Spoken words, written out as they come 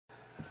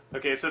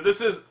Okay, so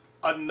this is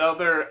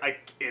another...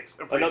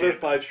 Another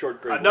 5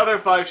 short Graybles. Another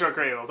 5 short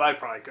Graybles. I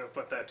probably could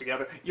put that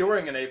together. You're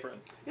wearing an apron.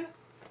 Yeah.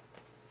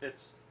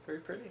 It's very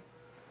pretty.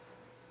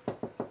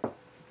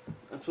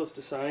 I'm supposed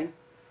to sign?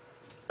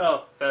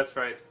 Oh, that's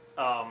right.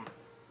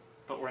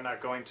 But we're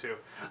not going to.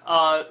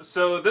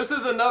 So this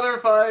is another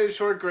 5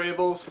 short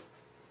Graybles.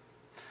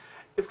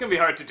 It's going to be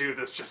hard to do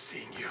this just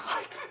seeing you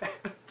like that.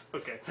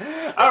 Okay.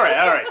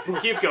 Alright.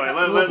 Keep going.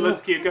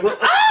 Let's keep going.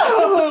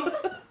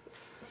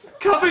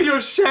 Cover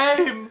your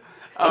shame!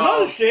 I'm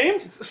not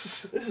ashamed.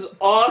 This is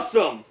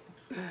awesome.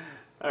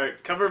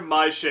 Alright, cover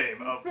my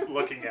shame of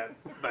looking at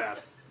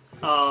that.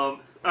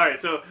 Alright,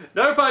 so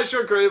another 5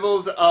 short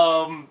Graybles.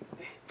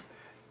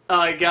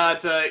 I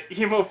got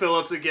Emo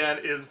Phillips again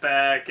is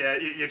back.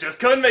 You just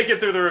couldn't make it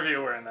through the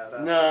review wearing that.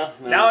 Huh? No.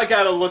 Now I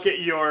gotta look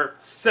at your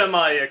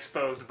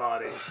semi-exposed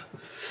body.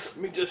 Let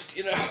me just,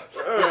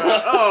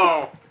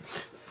 Anywho,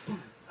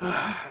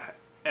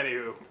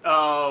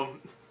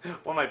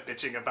 what am I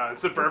bitching about?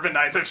 Suburban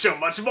Nights have shown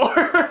much more.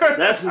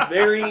 That's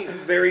very,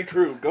 very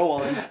true. Go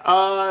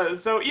on.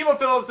 So Emo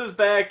Phillips is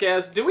back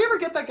as... Did we ever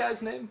get that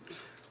guy's name?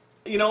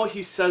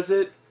 He says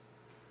it.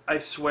 I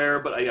swear,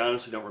 but I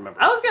honestly don't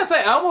remember. I was gonna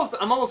say, I'm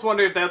almost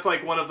wondering if that's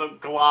like one of the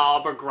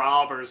Glob or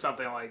Grob or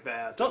something like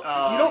that. You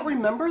don't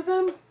remember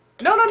them?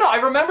 No. I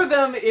remember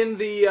them in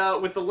the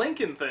with the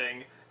Lincoln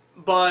thing,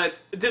 but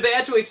did they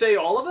actually say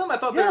all of them? I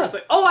thought they were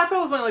saying. Oh, I thought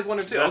it was only like 1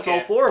 or 2. That's okay.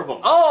 all 4 of them.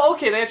 Oh,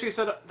 okay. They actually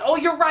said. Oh,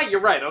 you're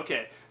right.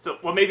 Okay. So,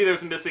 well, maybe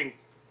there's a missing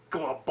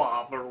Glob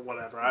Bob or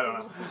whatever. I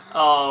don't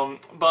know.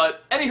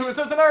 But anywho,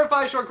 so it's another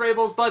 5 short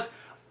Graybles, but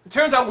it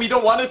turns out we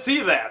don't want to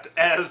see that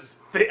as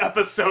the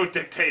episode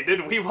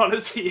dictated. We want to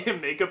see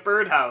him make a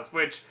birdhouse,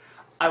 which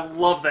I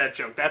love that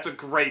joke. That's a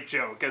great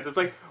joke, because it's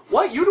like,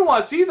 what? You don't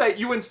want to see that?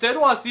 You instead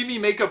want to see me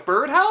make a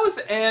birdhouse?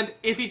 And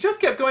if he just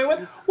kept going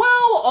with,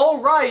 well,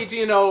 all right,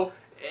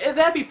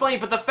 that'd be funny.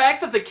 But the fact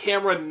that the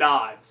camera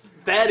nods,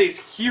 that is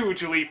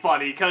hugely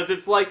funny, because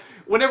it's like,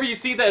 whenever you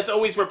see that, it's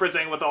always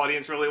representing what the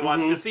audience really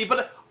wants to see.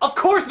 But of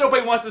course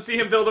nobody wants to see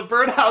him build a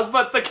birdhouse,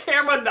 but the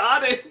camera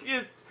nodding,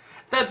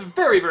 that's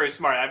very, very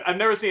smart. I've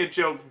never seen a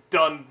joke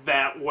done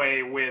that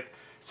way with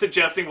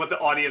suggesting what the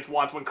audience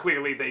wants when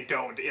clearly they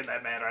don't in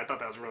that manner. I thought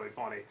that was really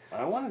funny.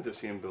 I wanted to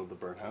see him build the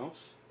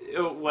birdhouse.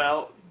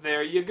 Well,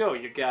 there you go.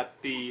 You got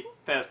the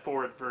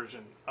fast-forward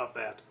version of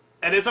that.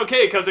 And it's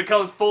okay, because it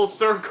comes full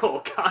circle,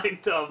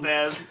 kind of,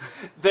 as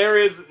there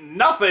is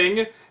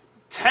nothing,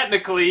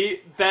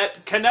 technically,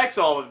 that connects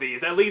all of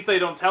these. At least they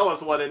don't tell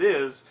us what it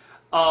is,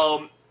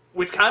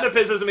 which kind of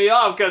pisses me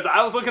off, because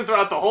I was looking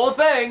throughout the whole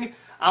thing.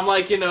 I'm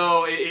like,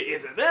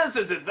 is it this?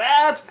 Is it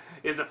that?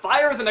 Is it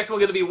fire? Is the next one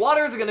going to be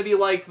water? Is it going to be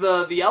like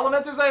the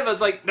elements or something?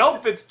 It's like,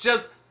 nope, it's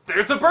just,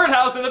 there's a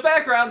birdhouse in the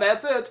background,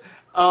 that's it.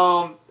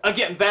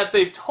 Again, that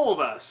they've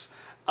told us.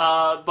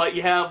 But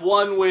you have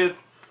one with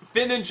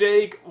Finn and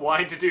Jake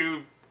wanting to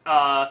do,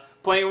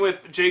 playing with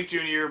Jake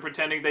Jr.,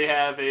 pretending they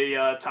have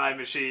a time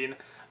machine.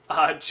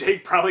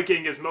 Jake probably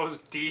getting his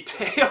most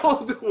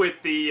detailed with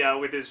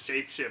his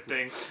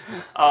shape-shifting.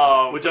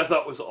 Which I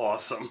thought was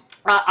awesome.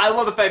 I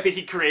love the fact that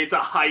he creates a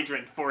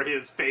hydrant for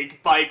his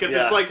fake bike, because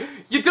it's like,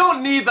 you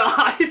don't need the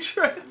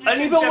hydrant.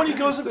 And even when he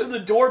goes up to the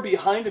door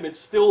behind him, it's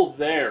still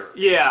there.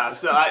 Yeah,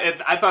 so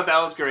I thought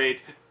that was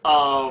great.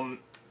 The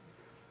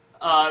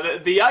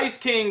Ice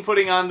King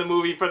putting on the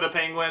movie for the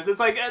Penguins,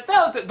 it's like,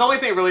 the only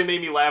thing that really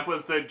made me laugh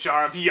was the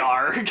jar of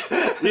yarg.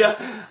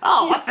 Yeah.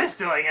 Oh, what's this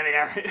doing in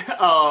here?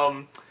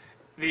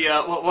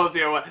 What was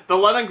the other one? The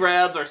lemon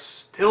grabs are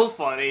still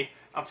funny.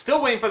 I'm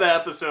still waiting for the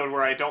episode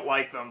where I don't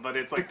like them, but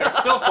it's like, they're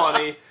still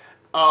funny.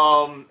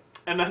 And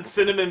then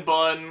Cinnamon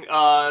Bun,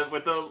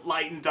 with the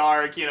light and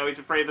dark, he's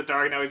afraid of the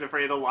dark, now he's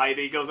afraid of the light,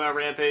 he goes on a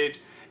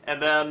rampage.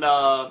 And then,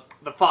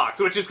 the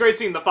Fox, which is great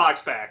seeing the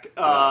Fox back.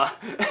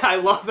 I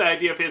love the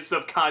idea of him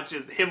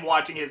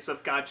watching his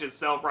subconscious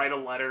self write a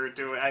letter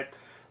to it.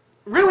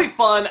 Really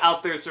fun,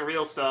 out there,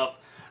 surreal stuff.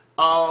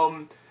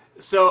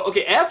 So,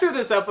 okay, after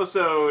this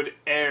episode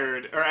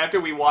aired, or after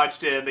we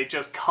watched it, they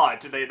just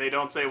cut. They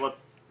don't say what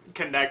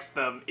connects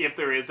them, if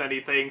there is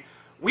anything.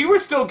 We were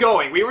still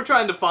going. We were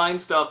trying to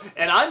find stuff,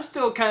 and I'm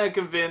still kind of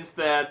convinced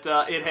that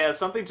it has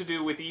something to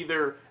do with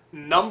either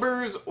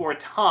numbers or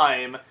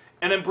time.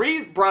 And then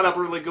Bree brought up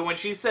a really good one.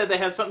 She said that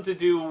has something to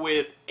do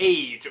with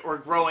age or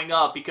growing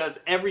up, because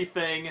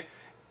everything,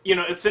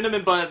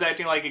 Cinnamon Bun is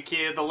acting like a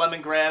kid, the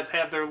Lemon Grabs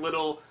have their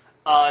little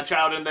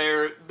child in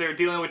there, they're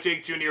dealing with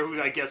Jake Jr.,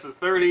 who I guess is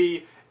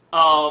 30.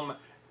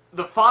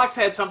 The Fox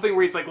had something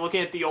where he's like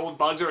looking at the old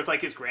bugs, or it's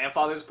like his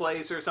grandfather's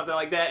place or something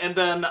like that. And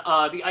then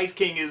the Ice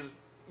King is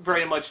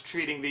very much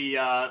treating the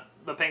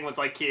Penguins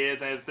like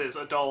kids, as this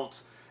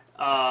adult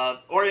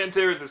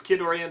oriented, as this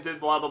kid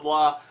oriented, blah blah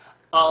blah.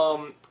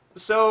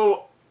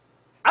 So,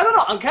 I don't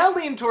know, I'm kind of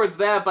leaning towards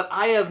that, but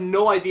I have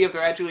no idea if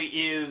there actually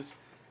is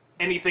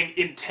anything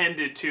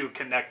intended to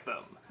connect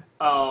them.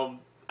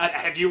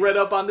 Have you read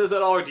up on this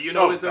at all, or do you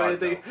know, is there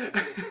anything?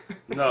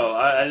 No,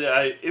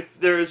 I if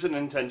there is an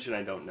intention,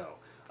 I don't know.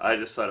 I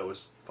just thought it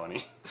was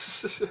funny.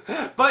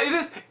 But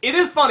it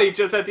is funny,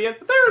 just at the end,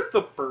 there's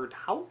the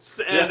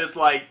birdhouse, and it's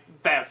like,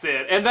 that's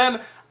it. And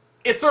then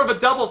it's sort of a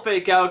double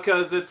fake out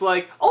because it's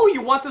like, oh,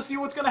 you want to see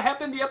what's going to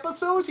happen in the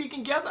episode? You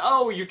can guess.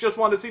 Oh, you just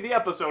want to see the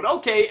episode.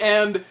 Okay,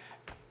 and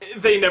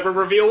they never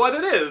reveal what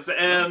it is.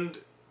 And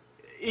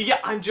yeah,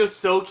 I'm just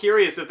so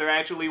curious if there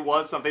actually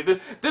was something.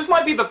 This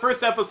might be the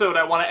first episode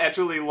I want to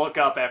actually look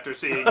up after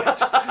seeing it.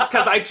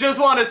 Because I just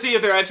want to see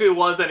if there actually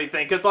was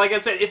anything. Because like I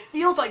said, it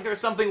feels like there's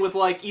something with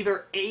like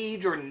either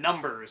age or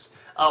numbers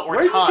or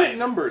Where time. Where do you get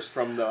numbers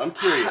from, though? I'm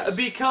curious.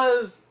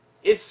 Because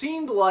it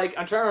seemed like,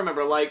 I'm trying to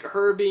remember, like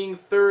her being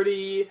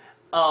 30,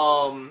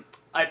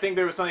 I think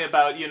there was something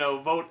about, you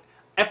know, vote.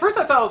 At first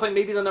I thought it was like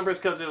maybe the numbers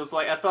because it was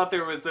like, I thought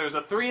there was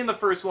a 3 in the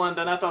first one,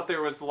 then I thought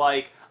there was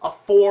like a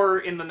 4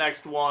 in the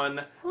next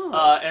one,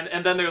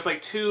 and then there was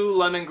like 2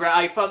 lemongrass.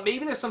 I thought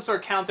maybe there's some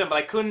sort of countdown, but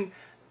I couldn't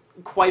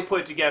quite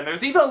put it together.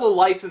 There's even a little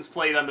license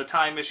plate on the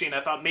time machine.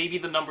 I thought maybe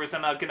the numbers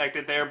somehow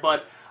connected there,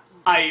 but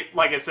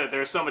like I said,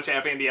 there's so much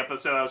happening in the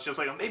episode, I was just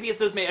like, oh, maybe it's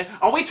this man.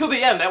 I'll wait till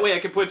the end, that way I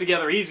can put it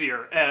together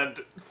easier, and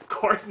of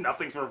course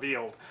nothing's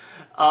revealed.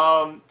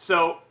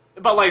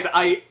 But like I said,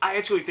 I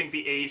actually think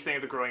the age thing,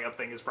 the growing up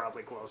thing is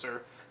probably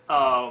closer.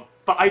 But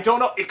I don't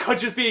know, it could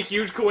just be a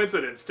huge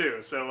coincidence too,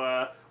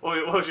 so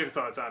what was your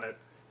thoughts on it?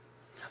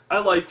 I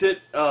liked it.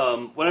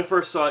 When I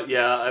first saw it,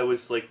 yeah, I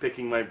was like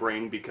picking my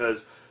brain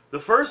because the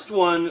first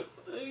one,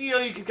 you know,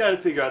 you can kind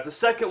of figure out. The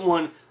second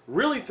one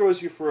really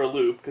throws you for a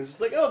loop because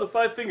it's like, oh, the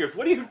 5 fingers,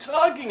 what are you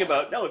talking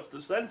about? No, it's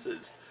the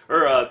senses,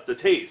 or the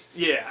tastes.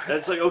 Yeah. And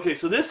it's like, okay,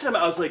 so this time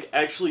I was like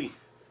actually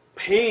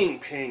paying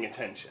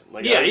attention.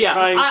 Like, yeah,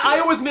 I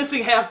I was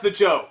missing half the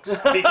jokes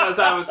because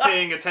I was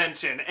paying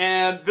attention,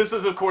 and this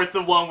is of course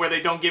the one where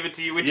they don't give it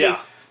to you, which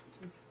is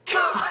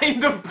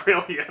kind of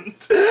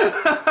brilliant.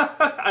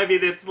 I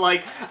mean, it's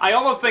like, I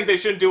almost think they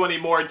shouldn't do any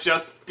more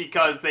just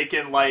because they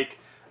can, like,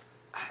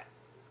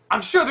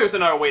 I'm sure there's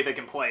another way they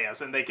can play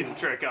us and they can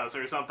trick us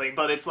or something,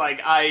 but it's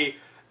like, I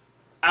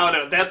don't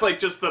know, that's like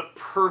just the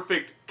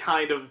perfect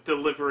kind of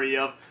delivery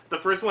of, the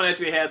first one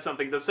actually had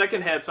something, the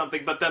second had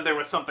something, but then there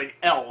was something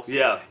else.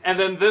 Yeah. And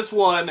then this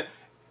one,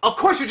 of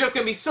course you're just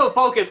going to be so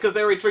focused because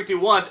they already tricked you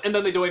once, and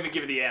then they don't even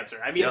give you the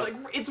answer. I mean, it's like,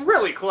 it's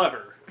really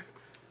clever.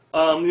 The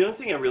only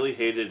thing I really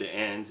hated,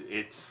 and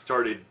it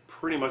started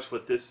pretty much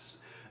with this,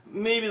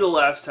 maybe the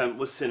last time,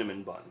 was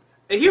Cinnamon Bun.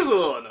 He was a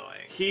little annoying.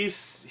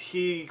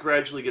 He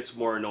gradually gets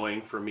more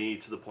annoying for me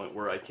to the point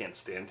where I can't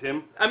stand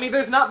him. I mean,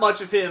 there's not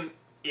much of him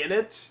in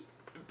it,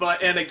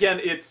 but, and again,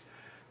 it's,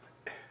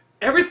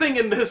 everything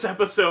in this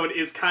episode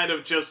is kind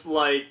of just,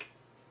 like,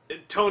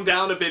 toned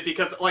down a bit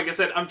because, like I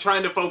said, I'm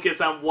trying to focus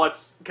on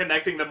what's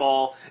connecting them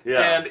all,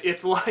 and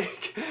it's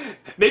like,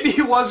 maybe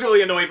he was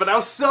really annoying, but I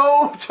was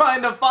so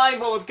trying to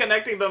find what was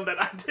connecting them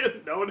that I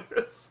didn't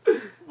notice.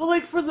 Well,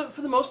 like, for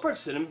the most part,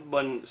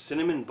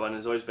 Cinnamon Bun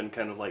has always been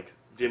kind of, like,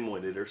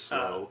 dim-witted or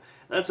slow.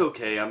 That's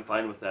okay, I'm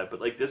fine with that, but,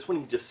 like, this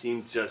one, he just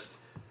seemed just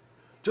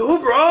too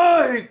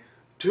bright!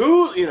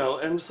 You know,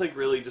 and I'm just like,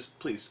 really, just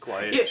please,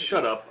 quiet,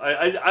 shut up.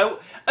 And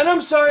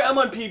I'm sorry, I'm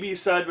on PB's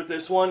side with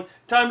this one.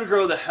 Time to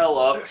grow the hell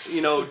up,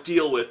 you know,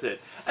 deal with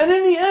it. And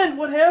in the end,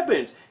 what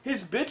happens?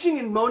 His bitching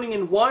and moaning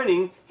and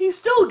whining, he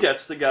still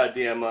gets the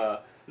goddamn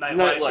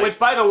nightlight. Which,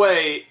 by the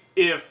way,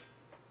 if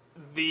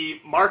the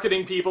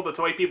marketing people, the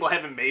toy people,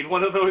 haven't made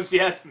one of those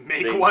yet,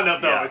 make one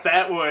of those.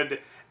 Yeah.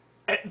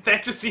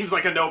 That just seems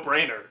like a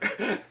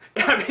no-brainer.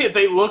 I mean,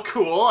 they look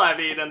cool, I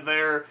mean, and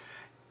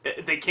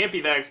they can't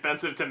be that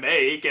expensive to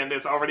make, and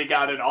it's already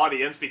got an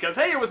audience because,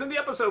 hey, it was in the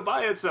episode,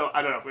 buy it, so,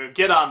 I don't know,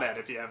 get on that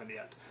if you haven't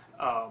yet.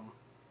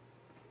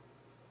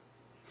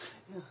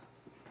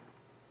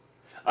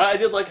 I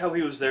did like how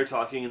he was there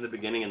talking in the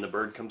beginning, and the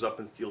bird comes up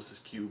and steals his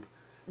cube.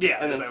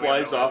 Yeah. And then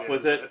flies off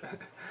with it.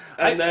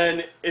 And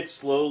then it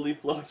slowly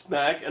floats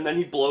back, and then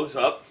he blows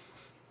up,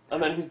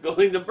 and then he's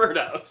building the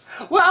birdhouse.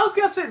 Well, I was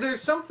gonna say, there's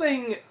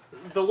something,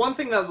 the one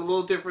thing that was a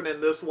little different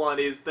in this one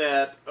is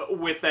that,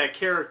 with that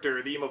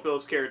character, the Emo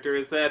Phillips character,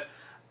 is that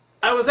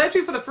I was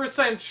actually for the first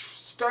time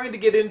starting to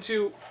get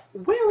into,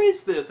 where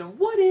is this, and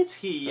what is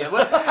he? And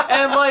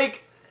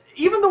like,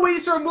 even the way he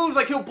sort of moves,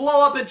 like he'll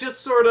blow up and just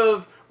sort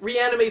of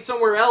reanimate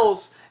somewhere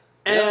else,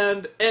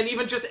 and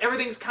even just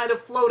everything's kind of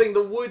floating,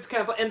 the wood's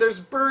kind of, and there's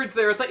birds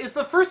there. It's like, it's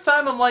the first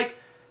time I'm like,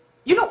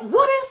 you know,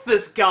 what is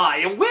this guy,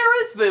 and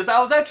where is this? I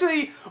was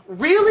actually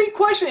really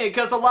questioning it,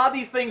 because a lot of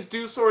these things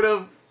do sort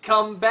of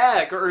come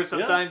back, or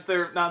sometimes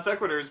they're non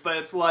sequiturs, but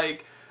it's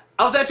like,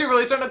 I was actually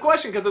really trying to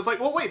question, because it's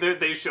like, well, wait,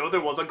 they showed there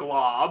was a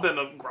glob and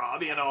a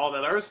grobby and all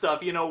that other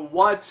stuff, you know,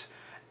 what's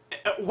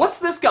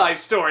this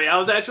guy's story? I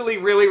was actually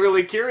really,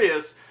 really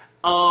curious,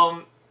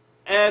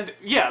 and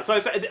yeah, so I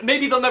said,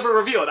 maybe they'll never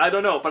reveal it, I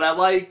don't know, but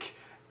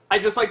I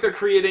just like they're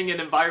creating an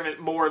environment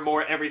more and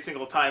more every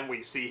single time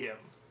we see him.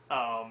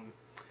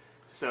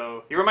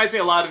 So, he reminds me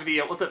a lot of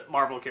the, what's that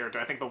Marvel character?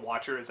 I think the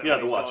Watcher is that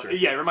the Watcher.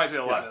 Yeah, it reminds me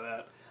a lot of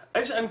that.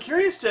 Actually, I'm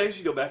curious to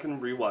actually go back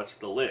and rewatch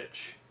The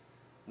Lich.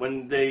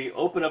 When they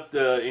open up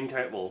the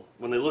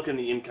when they look in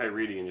the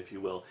Enchiridion, if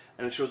you will,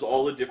 and it shows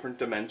all the different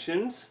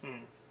dimensions.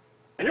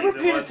 I never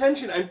paid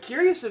attention. I'm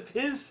curious if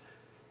his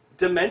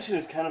dimension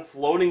is kind of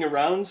floating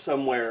around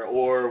somewhere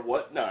or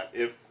whatnot.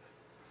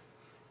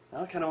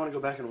 I kind of want to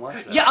go back and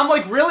watch that. Yeah, I'm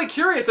like really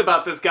curious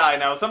about this guy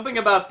now. Something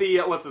about the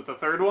what's it, the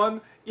third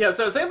one? Yeah,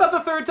 so saying about the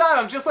third time,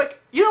 I'm just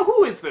like,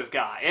 who is this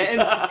guy?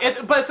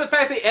 But it's the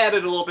fact they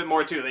added a little bit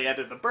more too. They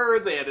added the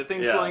birds, they added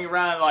things flying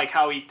around, like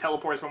how he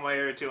teleports from one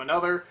area to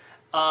another.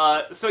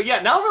 So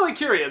yeah, now I'm really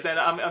curious, and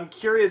I'm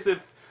curious if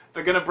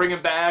they're gonna bring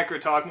him back or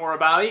talk more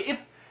about it.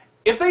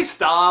 If they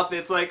stop,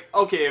 it's like,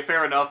 okay,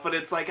 fair enough, but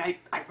it's like,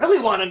 I really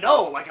want to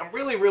know. Like, I'm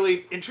really,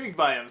 really intrigued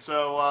by him.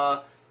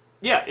 So,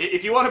 yeah,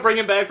 if you want to bring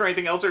him back for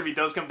anything else, or if he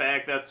does come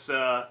back, that's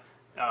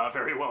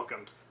very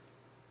welcomed.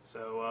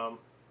 So,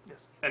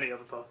 yes. Any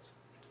other thoughts?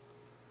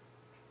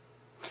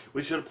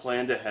 We should have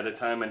planned ahead of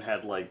time and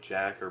had, like,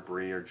 Jack or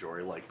Bree or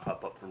Jory, like,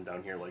 pop up from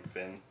down here like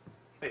Finn.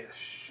 Hey,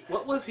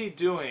 what was he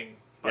doing,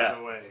 by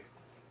the way?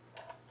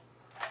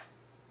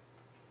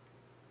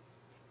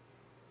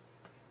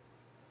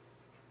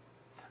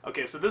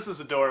 Okay, so this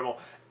is adorable.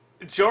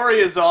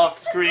 Jory is off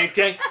screen.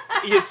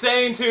 He's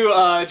saying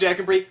to Jack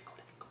and Bree,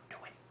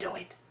 do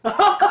it.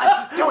 Oh,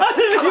 God, do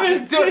it. Come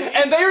on, do it.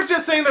 And they are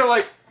just saying, they're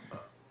like,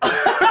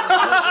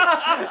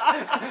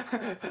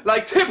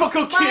 like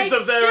typical kids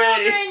of their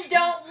age. My children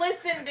don't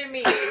listen to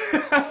me.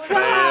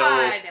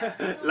 God.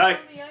 Like,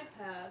 On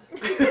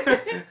the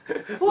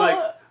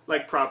iPad.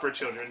 like proper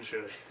children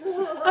should.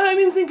 I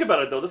mean, think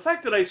about it, though. The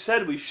fact that I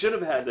said we should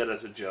have had that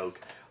as a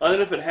joke, and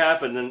then if it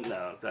happened, then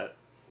no, that...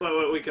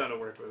 Well, we kind of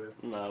worked with it.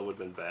 No, it would have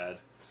been bad.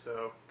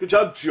 So good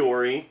job,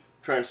 Jory,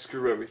 trying to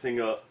screw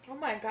everything up. Oh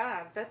my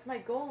God, that's my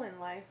goal in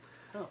life.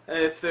 oh.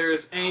 If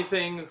there's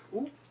anything...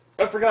 Ooh.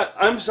 I forgot.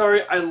 I'm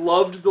sorry. I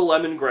loved the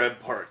lemon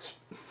grab part.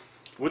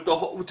 With the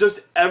whole,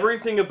 just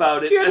everything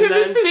about it. Give and him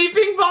then, a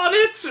sleeping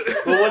bonnet!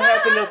 but what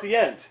happened at the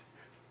end?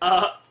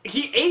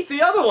 He ate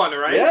the other one,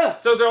 right? Yeah.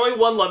 So is there only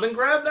one lemon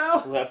grab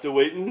now? We'll have to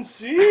wait and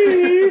see.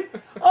 Only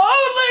one!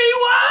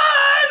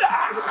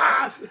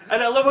 Ah!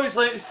 And I love how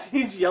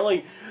he's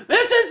yelling,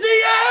 "This is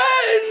the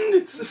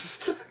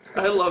end!"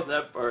 I love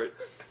that part.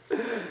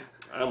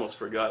 I almost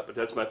forgot, but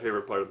that's my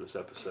favorite part of this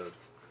episode.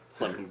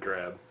 Lemon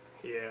grab.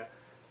 Yeah.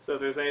 So if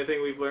there's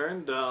anything we've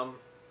learned,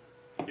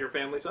 your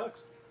family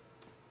sucks.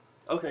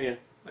 Okay, yeah.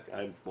 Okay.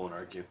 I won't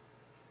argue.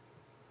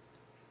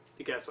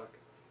 You guys suck.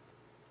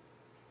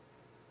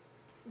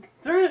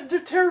 They're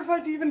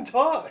terrified to even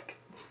talk.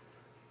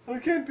 I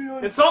can't be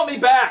on. Insult me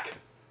back!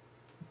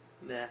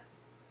 Nah.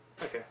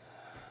 Okay.